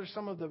battle and what are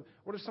some of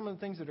the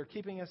things that are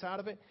keeping us out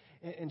of it.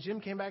 And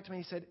Jim came back to me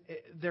and he said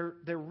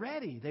they're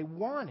ready. They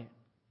want it.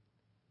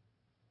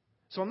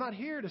 So I'm not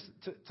here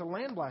to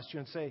land blast you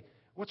and say,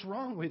 what's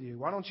wrong with you?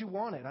 Why don't you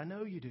want it? I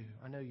know you do.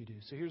 I know you do.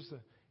 So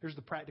here's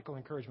the practical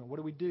encouragement. What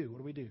do we do? What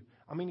do we do?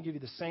 I'm going to give you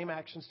the same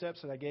action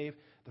steps that I gave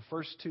the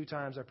first 2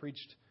 times I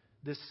preached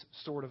this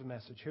sort of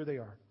message. Here they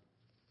are.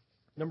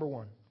 Number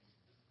 1.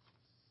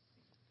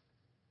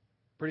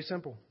 Pretty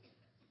simple.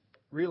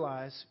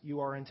 Realize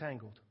you are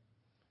entangled.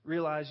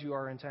 Realize you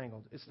are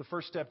entangled. It's the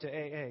first step to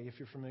AA, if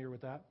you're familiar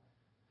with that.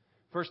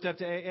 First step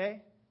to AA,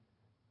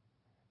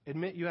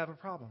 admit you have a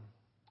problem.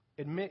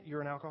 Admit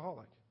you're an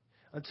alcoholic.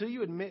 Until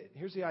you admit,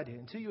 here's the idea,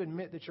 until you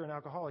admit that you're an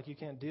alcoholic, you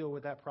can't deal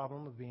with that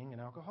problem of being an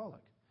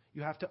alcoholic.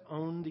 You have to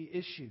own the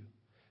issue.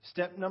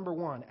 Step number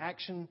 1,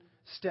 action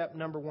step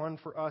number 1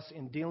 for us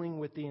in dealing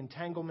with the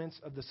entanglements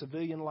of the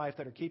civilian life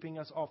that are keeping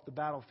us off the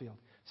battlefield.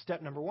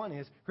 Step number 1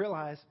 is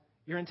realize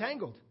you're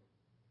entangled.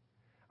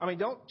 I mean,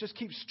 don't just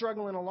keep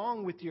struggling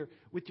along with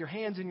your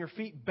hands and your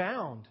feet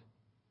bound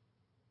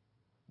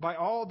by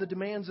all the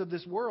demands of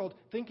this world,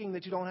 thinking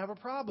that you don't have a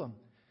problem.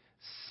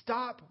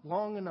 Stop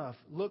long enough.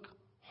 Look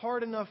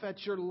hard enough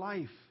at your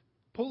life.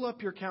 Pull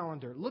up your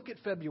calendar. Look at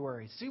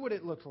February. See what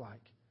it looked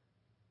like.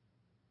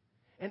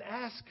 And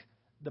ask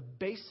the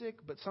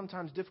basic but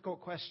sometimes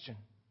difficult question.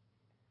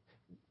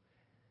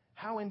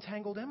 How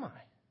entangled am I?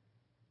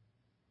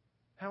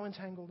 How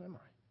entangled am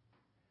I?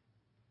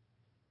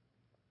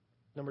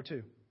 Number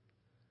 2,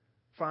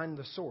 find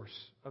the source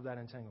of that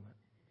entanglement.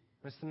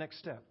 That's the next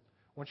step.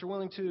 Once you're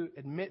willing to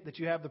admit that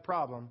you have the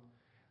problem,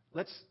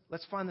 let's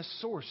find the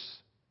source.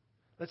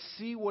 Let's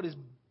see what is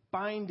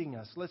binding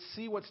us. Let's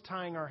see what's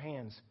tying our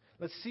hands.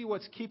 Let's see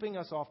what's keeping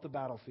us off the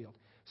battlefield.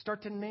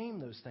 Start to name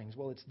those things.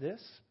 Well, it's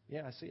this.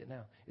 Yeah, I see it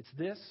now. It's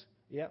this.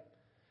 Yep.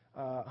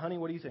 Honey,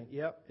 what do you think?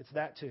 Yep, it's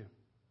that too.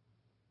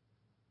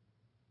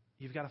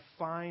 You've got to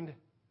find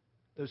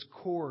those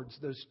cords,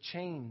 those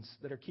chains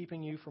that are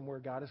keeping you from where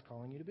God is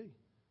calling you to be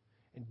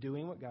and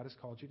doing what God has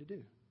called you to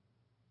do.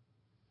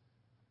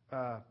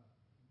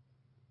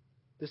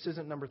 This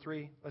isn't number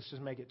 3. Let's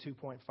just make it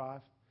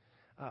 2.5.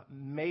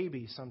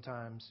 Maybe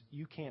sometimes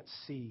you can't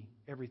see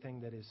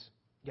everything that has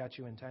got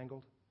you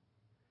entangled.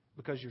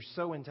 because you're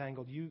so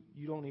entangled, you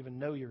don't even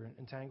know you're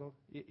entangled.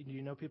 Do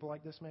you know people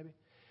like this maybe?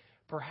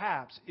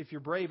 Perhaps, if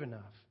you're brave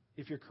enough,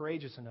 if you're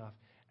courageous enough,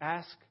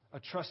 ask a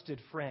trusted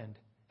friend,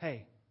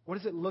 hey, what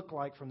does it look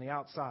like from the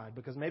outside?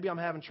 Because maybe I'm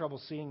having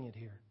trouble seeing it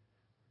here.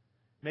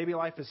 Maybe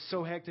life is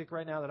so hectic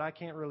right now that I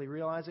can't really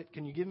realize it.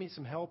 Can you give me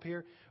some help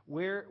here?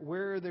 Where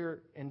are there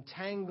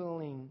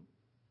entanglements,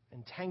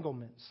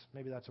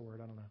 maybe that's a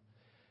word, I don't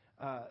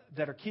know,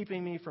 that are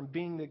keeping me from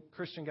being the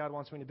Christian God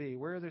wants me to be?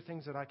 Where are there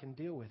things that I can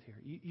deal with here?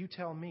 You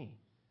tell me.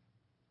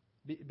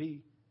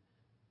 Be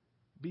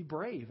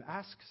brave.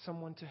 Ask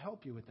someone to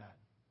help you with that.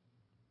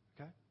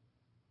 Okay?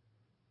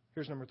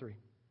 Here's number 3.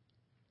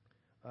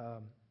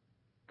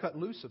 Cut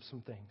loose of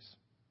some things.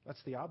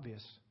 That's the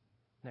obvious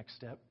next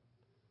step.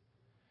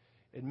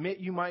 Admit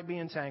you might be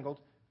entangled.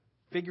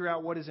 Figure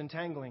out what is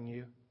entangling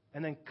you.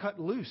 And then cut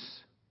loose.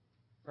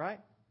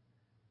 Right?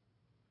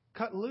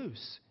 Cut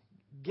loose.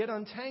 Get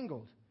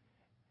untangled.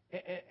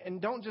 And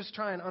don't just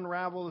try and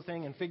unravel the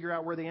thing and figure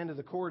out where the end of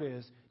the cord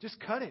is. Just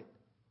cut it.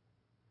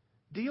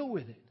 Deal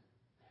with it.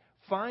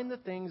 Find the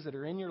things that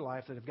are in your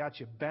life that have got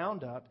you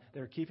bound up,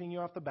 that are keeping you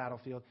off the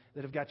battlefield,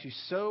 that have got you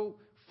so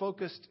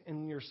focused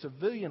in your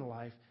civilian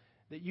life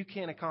that you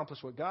can't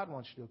accomplish what God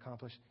wants you to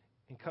accomplish,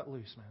 and cut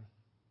loose, man.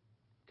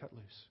 Cut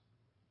loose.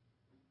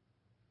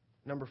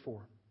 Number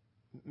 4,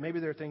 maybe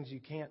there are things you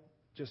can't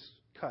just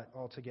cut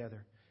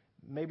altogether.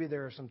 Maybe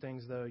there are some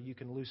things, though, you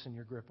can loosen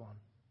your grip on.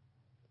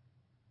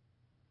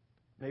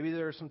 Maybe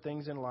there are some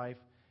things in life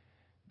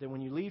that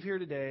when you leave here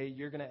today,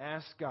 you're going to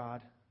ask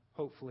God,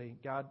 hopefully,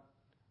 God,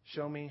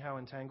 show me how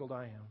entangled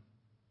I am.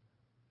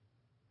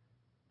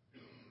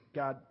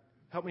 God,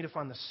 help me to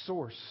find the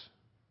source.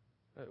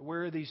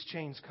 Where are these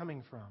chains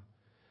coming from?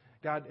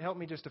 God, help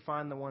me just to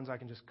find the ones I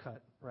can just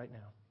cut right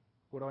now.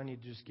 What do I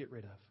need to just get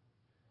rid of?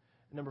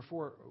 Number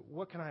 4,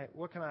 what can I,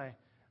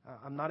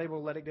 I'm not able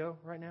to let it go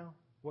right now.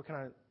 What can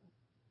I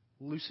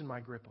loosen my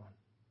grip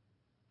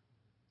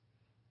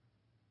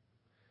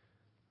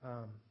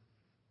on?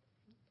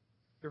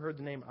 You ever heard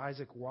the name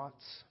Isaac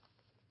Watts?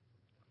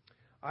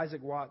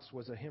 Isaac Watts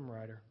was a hymn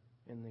writer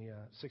in the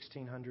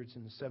 1600s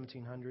and the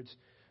 1700s.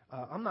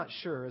 I'm not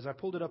sure. As I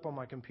pulled it up on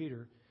my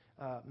computer,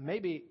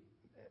 maybe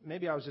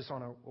I was just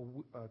on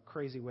a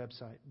crazy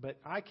website, but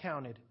I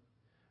counted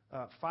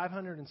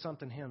 500 and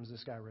something hymns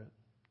this guy wrote.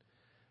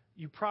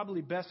 You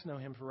probably best know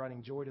him for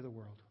writing Joy to the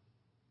World.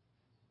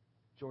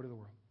 Joy to the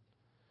World.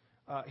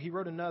 He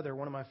wrote another,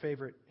 one of my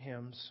favorite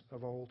hymns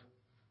of old,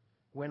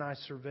 When I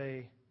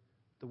Survey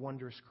the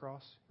Wondrous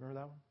Cross. Remember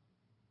that one?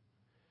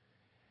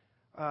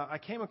 I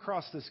came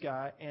across this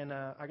guy, and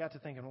I got to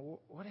thinking,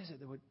 what is it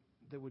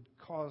that would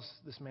cause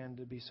this man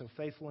to be so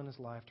faithful in his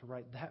life to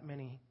write that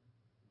many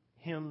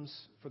hymns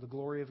for the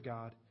glory of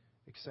God,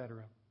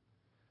 etc.?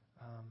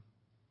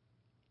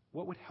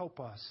 What would help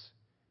us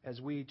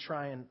as we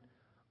try and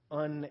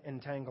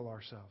unentangle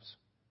ourselves?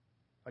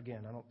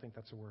 Again, I don't think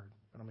that's a word,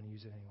 but I'm going to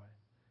use it anyway.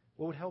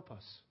 What would help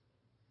us?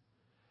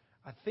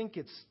 I think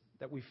it's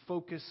that we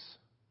focus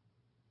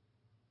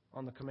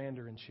on the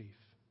Commander-in-Chief.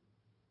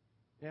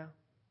 Yeah?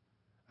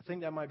 I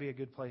think that might be a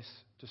good place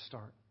to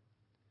start.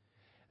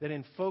 That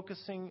in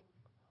focusing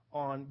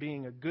on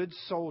being a good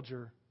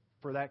soldier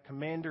for that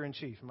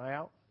Commander-in-Chief. Am I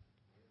out?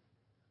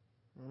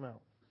 I'm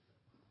out.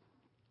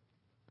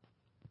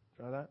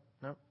 Try that?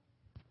 No?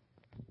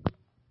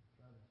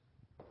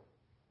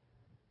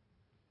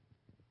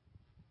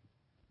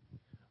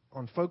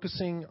 On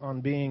focusing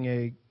on being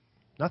a...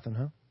 Nothing,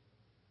 huh?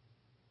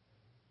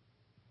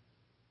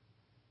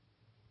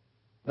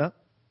 No?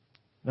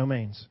 No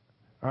mains.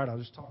 All right, I'll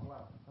just talk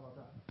loud. How about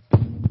that?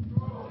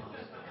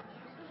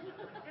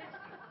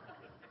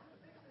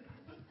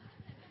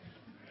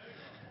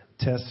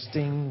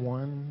 Testing,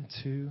 1,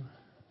 2.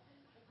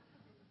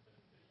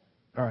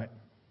 All right.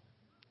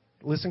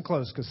 Listen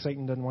close, because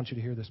Satan doesn't want you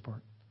to hear this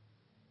part.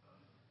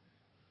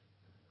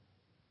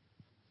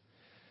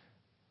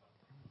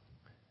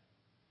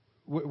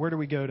 Where do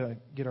we go to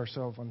get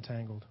ourselves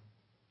untangled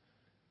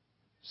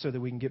so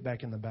that we can get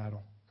back in the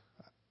battle?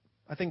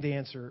 I think the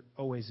answer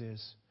always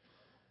is,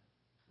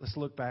 let's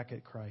look back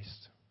at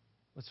Christ.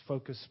 Let's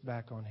focus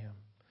back on Him.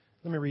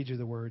 Let me read you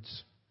the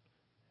words,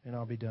 and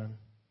I'll be done.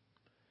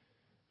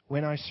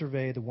 When I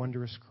survey the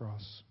wondrous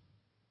cross,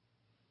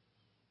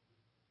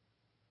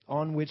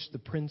 on which the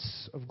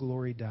Prince of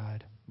Glory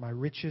died, my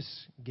richest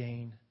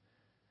gain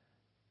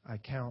I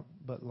count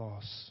but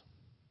loss,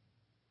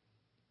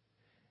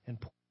 and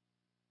pour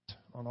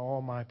on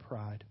all my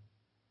pride.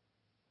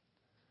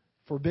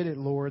 Forbid it,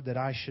 Lord, that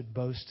I should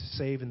boast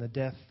save in the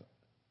death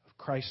of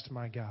Christ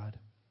my God.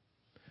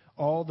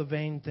 All the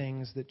vain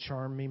things that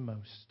charm me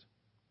most,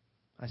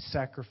 I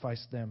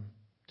sacrifice them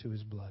to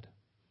His blood.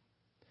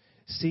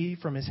 See,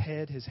 from His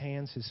head, His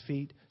hands, His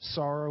feet,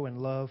 sorrow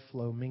and love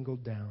flow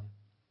mingled down.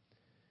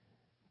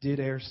 Did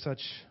e'er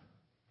such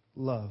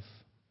love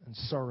and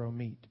sorrow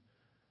meet,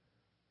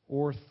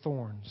 or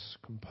thorns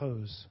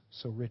compose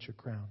so rich a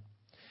crown?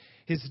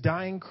 His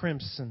dying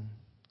crimson,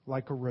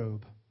 like a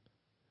robe,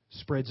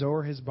 spreads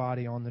o'er His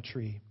body on the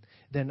tree.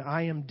 Then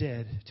I am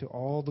dead to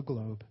all the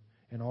globe,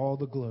 and all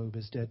the globe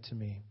is dead to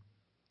me.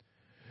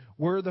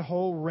 Were the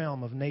whole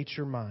realm of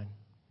nature mine,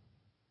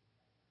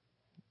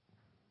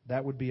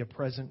 that would be a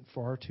present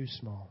far too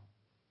small.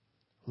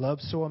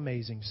 Love so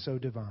amazing, so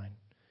divine,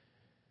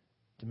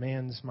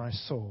 demands my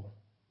soul,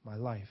 my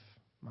life,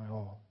 my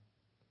all.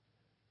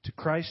 To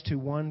Christ who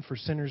won for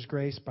sinners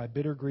grace by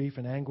bitter grief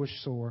and anguish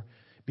sore,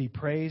 be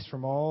praised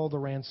from all the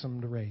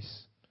ransomed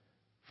race,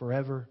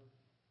 forever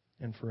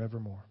and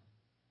forevermore.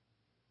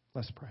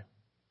 Let's pray.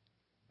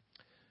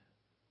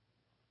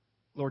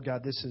 Lord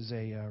God, this is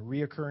a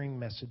reoccurring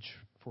message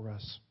for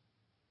us.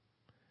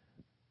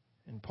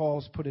 And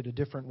Paul's put it a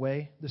different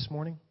way this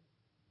morning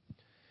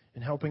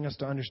in helping us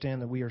to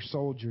understand that we are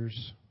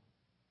soldiers.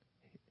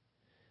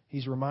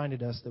 He's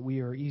reminded us that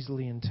we are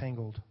easily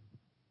entangled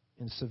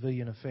in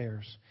civilian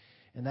affairs.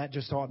 And that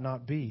just ought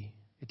not be.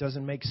 It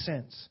doesn't make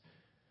sense.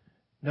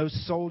 No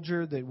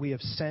soldier that we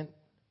have sent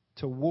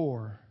to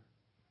war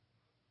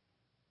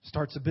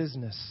starts a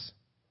business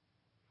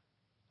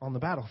on the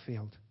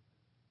battlefield.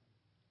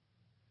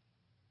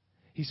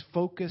 He's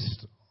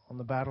focused on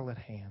the battle at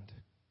hand.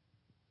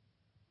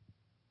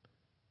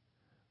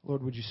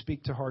 Lord, would you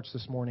speak to hearts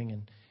this morning,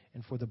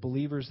 and for the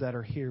believers that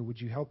are here, would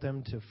you help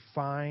them to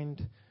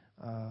find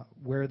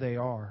where they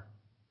are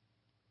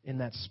in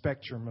that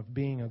spectrum of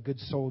being a good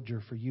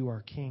soldier for you,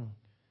 our King?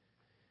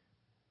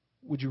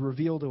 Would you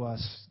reveal to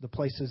us the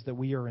places that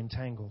we are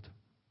entangled?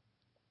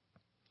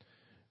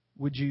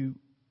 Would you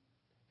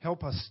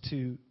help us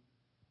to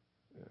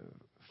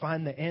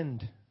find the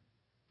end,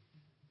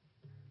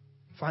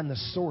 find the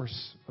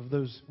source of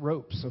those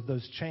ropes, of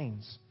those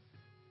chains?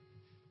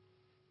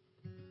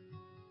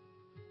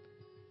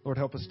 Lord,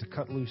 help us to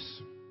cut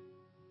loose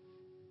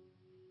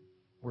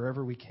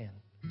wherever we can,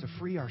 to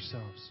free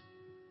ourselves,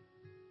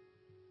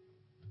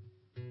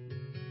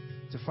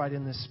 to fight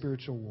in this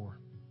spiritual war.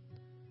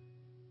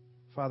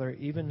 Father,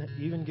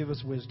 even give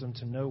us wisdom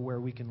to know where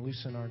we can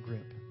loosen our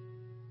grip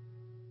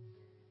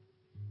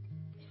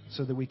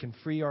so that we can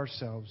free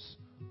ourselves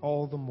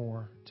all the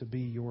more to be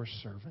your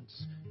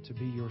servants, to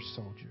be your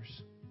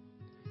soldiers.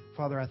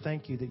 Father, I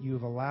thank you that you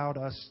have allowed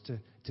us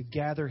to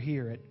gather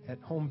here at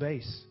home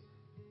base,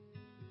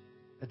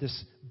 at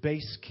this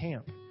base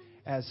camp,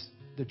 as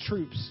the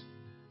troops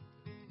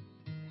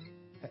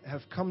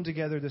have come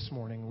together this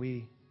morning.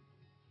 We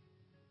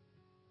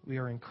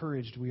are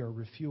encouraged, we are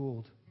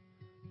refueled,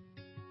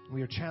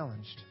 we are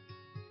challenged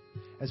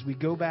as we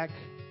go back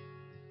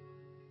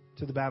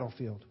to the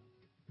battlefield.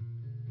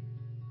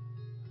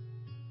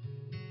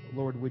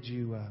 Lord, would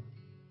you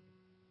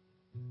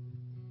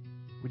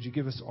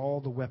give us all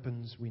the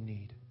weapons we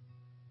need?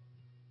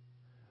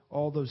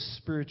 All those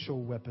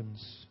spiritual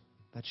weapons,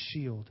 that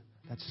shield,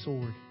 that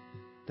sword,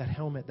 that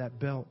helmet, that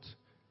belt.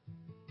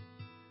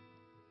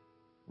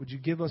 Would you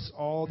give us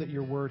all that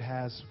your word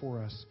has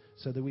for us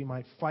so that we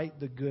might fight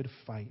the good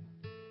fight?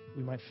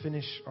 We might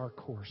finish our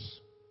course.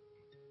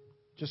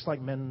 Just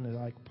like men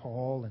like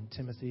Paul and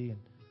Timothy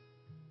and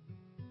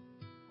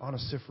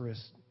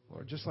Onesiphorus,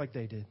 Lord, just like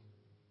they did.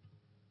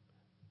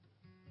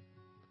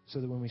 So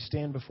that when we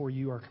stand before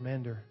you, our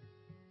commander,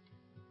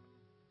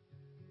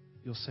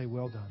 you'll say,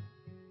 well done,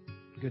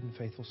 good and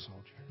faithful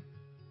soldier.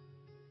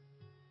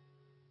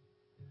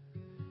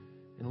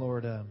 And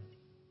Lord,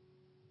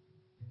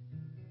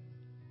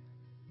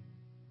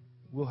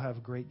 we'll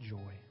have great joy.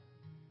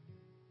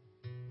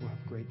 We'll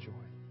have great joy.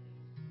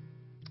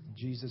 In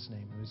Jesus'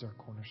 name, who is our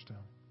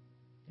cornerstone.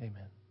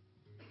 Amen.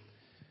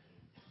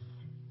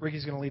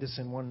 Ricky's going to lead us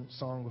in one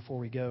song before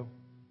we go.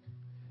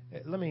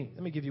 Let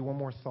me give you one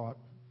more thought,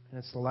 and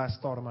it's the last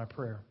thought of my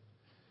prayer.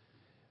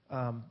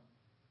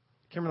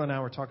 Kimberly and I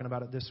were talking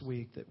about it this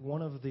week, that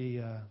one of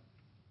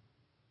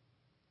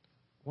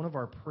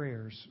our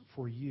prayers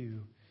for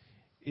you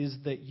is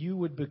that you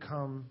would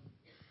become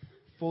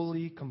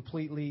fully,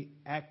 completely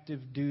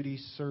active duty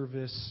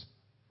service,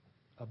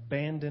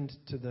 abandoned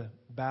to the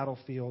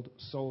battlefield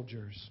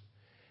soldiers.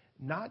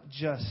 Not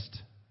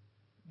just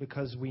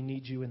because we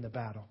need you in the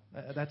battle.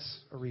 That's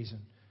a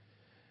reason.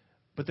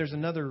 But there's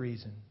another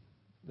reason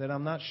that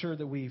I'm not sure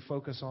that we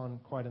focus on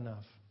quite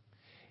enough.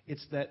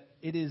 It's that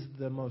it is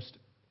the most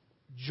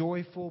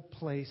joyful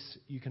place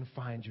you can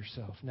find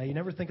yourself. Now, you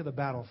never think of the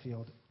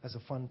battlefield as a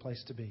fun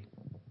place to be.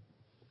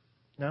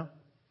 No?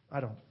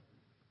 I don't.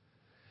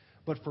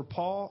 But for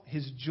Paul,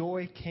 his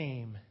joy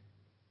came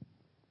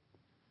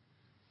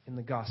in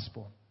the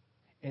gospel.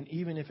 And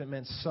even if it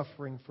meant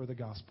suffering for the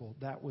gospel,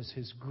 that was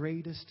his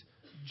greatest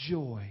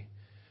joy.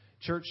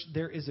 Church,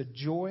 there is a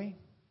joy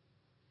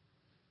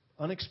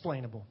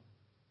unexplainable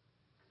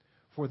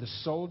for the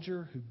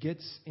soldier who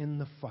gets in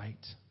the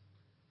fight.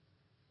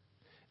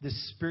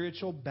 This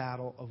spiritual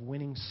battle of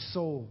winning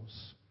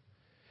souls,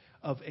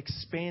 of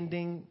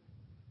expanding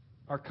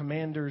our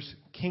commander's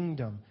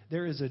kingdom.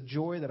 There is a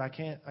joy that I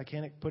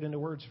can't put into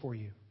words for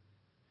you.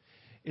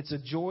 It's a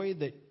joy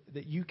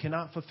that you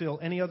cannot fulfill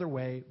any other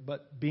way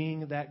but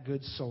being that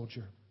good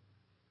soldier.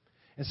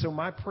 And so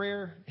my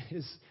prayer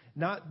is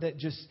not that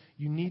just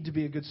you need to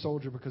be a good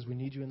soldier because we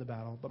need you in the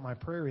battle, but my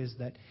prayer is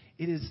that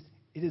it is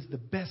the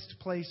best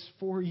place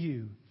for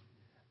you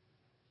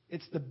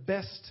It's the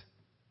best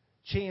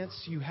chance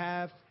you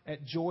have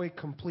at joy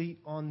complete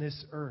on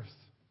this earth,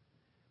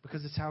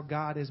 because it's how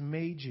God has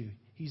made you.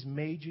 He's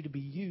made you to be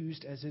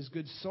used as His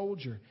good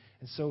soldier.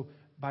 And so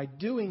by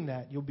doing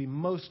that, you'll be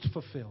most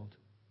fulfilled.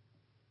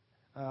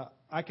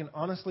 I can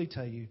honestly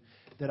tell you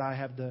that I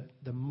have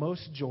the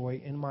most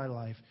joy in my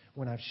life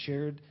when I've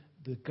shared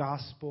the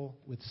gospel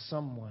with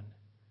someone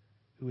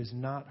who has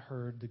not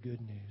heard the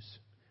good news.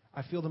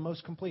 I feel the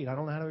most complete. I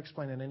don't know how to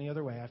explain it any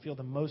other way. I feel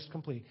the most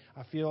complete.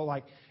 I feel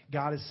like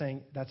God is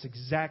saying that's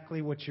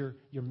exactly what you're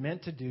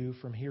meant to do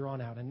from here on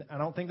out. And I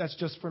don't think that's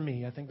just for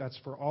me. I think that's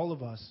for all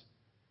of us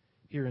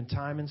here in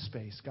time and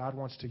space. God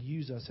wants to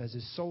use us as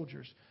His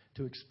soldiers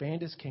to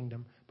expand His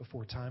kingdom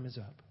before time is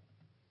up.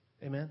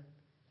 Amen?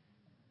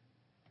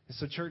 And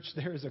so, church,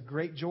 there is a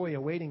great joy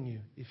awaiting you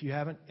if you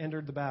haven't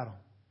entered the battle.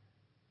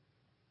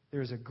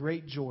 There is a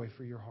great joy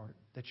for your heart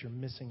that you're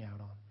missing out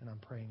on, and I'm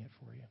praying it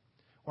for you.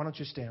 Why don't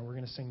you stand? We're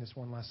going to sing this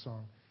one last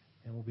song,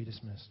 and we'll be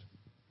dismissed.